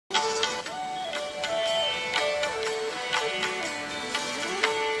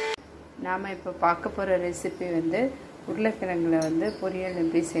நாம் இப்போ பார்க்க போகிற ரெசிபி வந்து உருளைக்கிழங்குல வந்து பொரியல்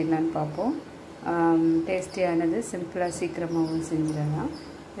எப்படி செய்யலான்னு பார்ப்போம். டேஸ்டியானது, சிம்பிளாக சீக்கிரமாகவும் செஞ்சிடலாம்.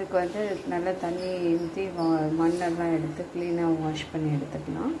 இதுக்கு வந்து நல்லா தண்ணி ஊற்றி மண்ணெல்லாம் எடுத்து க்ளீனாக வாஷ் பண்ணி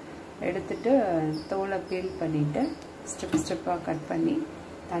எடுத்துக்கலாம். எடுத்துட்டு தோலை பீல் பண்ணிவிட்டு ஸ்டெப்பாக கட் பண்ணி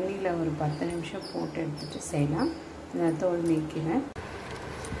தண்ணியில் ஒரு 10 நிமிஷம் போட்டு எடுத்துகிட்டு செய்யலாம். நான் தோல் நீக்கினேன்.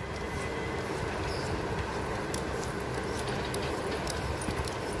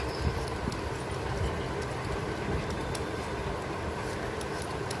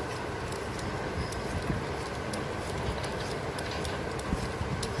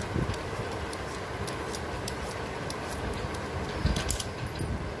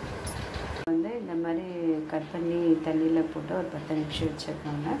 வந்து இந்த மாதிரி கட் பண்ணி தண்ணியில் போட்டு ஒரு 10 நிமிஷம்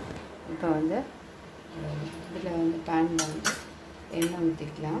வச்சுருக்காங்க. இப்போ வந்து இதில் வந்து பேனில் வந்து எண்ணெய்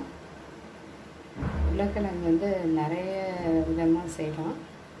ஊற்றிக்கலாம். உருளைக்கிழங்கு வந்து நிறைய விதமாக செய்யலாம்.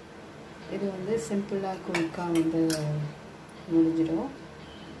 இது வந்து சிம்பிளாக குயிக்காக வந்து முடிஞ்சிடும்.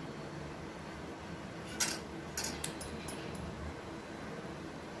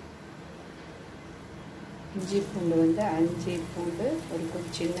 இஞ்சி பூண்டு வந்து 5 பூண்டு, ஒரு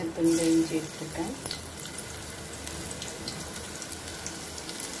கொஞ்சம் சின்ன துண்டு இஞ்சி எடுத்துருக்கேன்.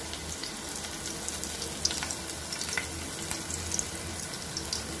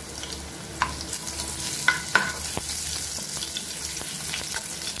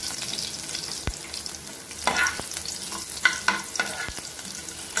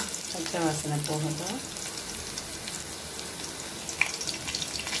 பச்சை வாசனை போகட்டும்.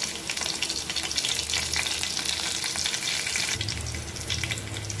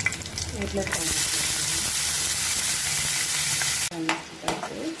 உருளைக்கிழங்கு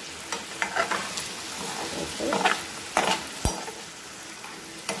போட்டு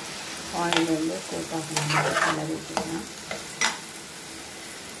ஆயில் வந்து கோட்டாகணும், கிளறி விட்டுக்கலாம்.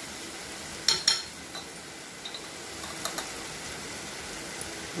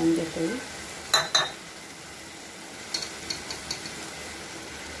 மஞ்சத்தூள்,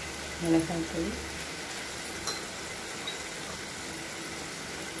 மிளகாய்த்தூள்,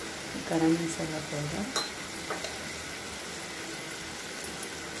 கரம் மசாலா பவுடர்,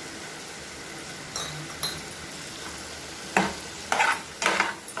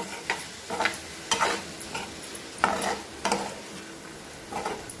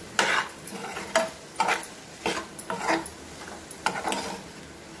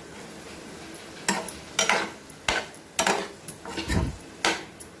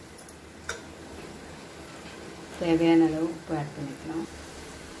 தேவையான அளவு உப்பு ஆட் பண்ணிக்கலாம்.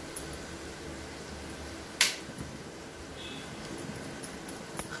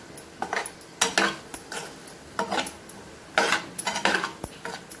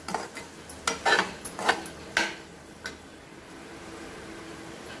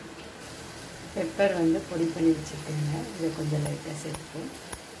 பெப்பர் வந்து பொடி பண்ணி வச்சுருக்கேங்க. இதை கொஞ்சம் லைட்டாக சேர்த்து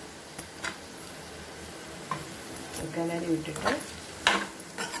கிளறி விட்டுட்டு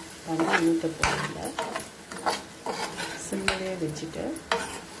தண்ணி ஊற்ற போகல, சிம்மிலே வச்சுட்டு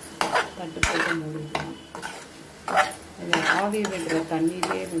தட்டு போட்டு மூடிக்கலாம். இது ஆவி விடுற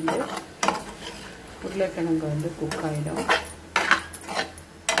தண்ணியிலே வந்து உருளைக்கிழங்கு வந்து குக் ஆகிடும்.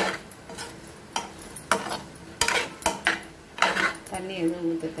 தண்ணி எதுவும்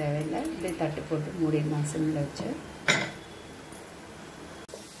ஊற்ற தேவையில்லை. இப்படியே தட்டு போட்டு மூடிடலாம் சிம்மில் வச்சு.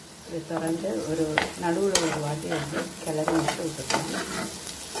 இதை திறந்து ஒரு நடுவில் ஒரு வாட்டி வந்து கிளறி மட்டும் விட்டுக்கலாம்.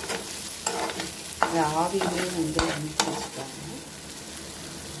 அதை ஆவியிலே வந்து அனுப்பிச்சி வச்சுக்காங்க.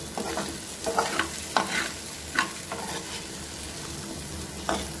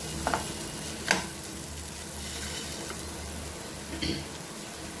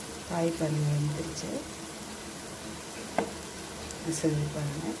 காய் பண்ணி வந்துருச்சு. செஞ்சு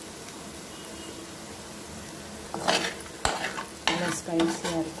பாருங்கள். நல்லா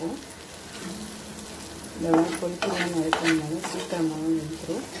ஸ்பைஸியாக இருக்கும். இந்த வந்து பொறுப்புலாம் நறுக்கிறதுனால சீக்கிரமாகவும்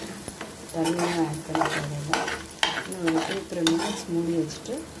எடுத்துரும். தண்ணியும் ஆட் பண்ண தேவையில்லை. இன்னும் ஒரு 2-3 மினிட்ஸ் மூடி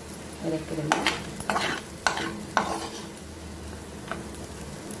வச்சுட்டு இறக்கிடுங்க.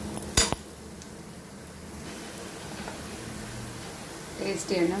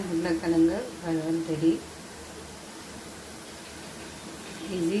 டேஸ்டியான உருளைக்கிழங்கு வறுவல் ரெடி.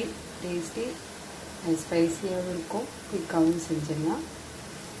 ஈஸி, டேஸ்டி, ஸ்பைஸியாகவும் இருக்கும். குயிக்காகவும் செஞ்சிடலாம்.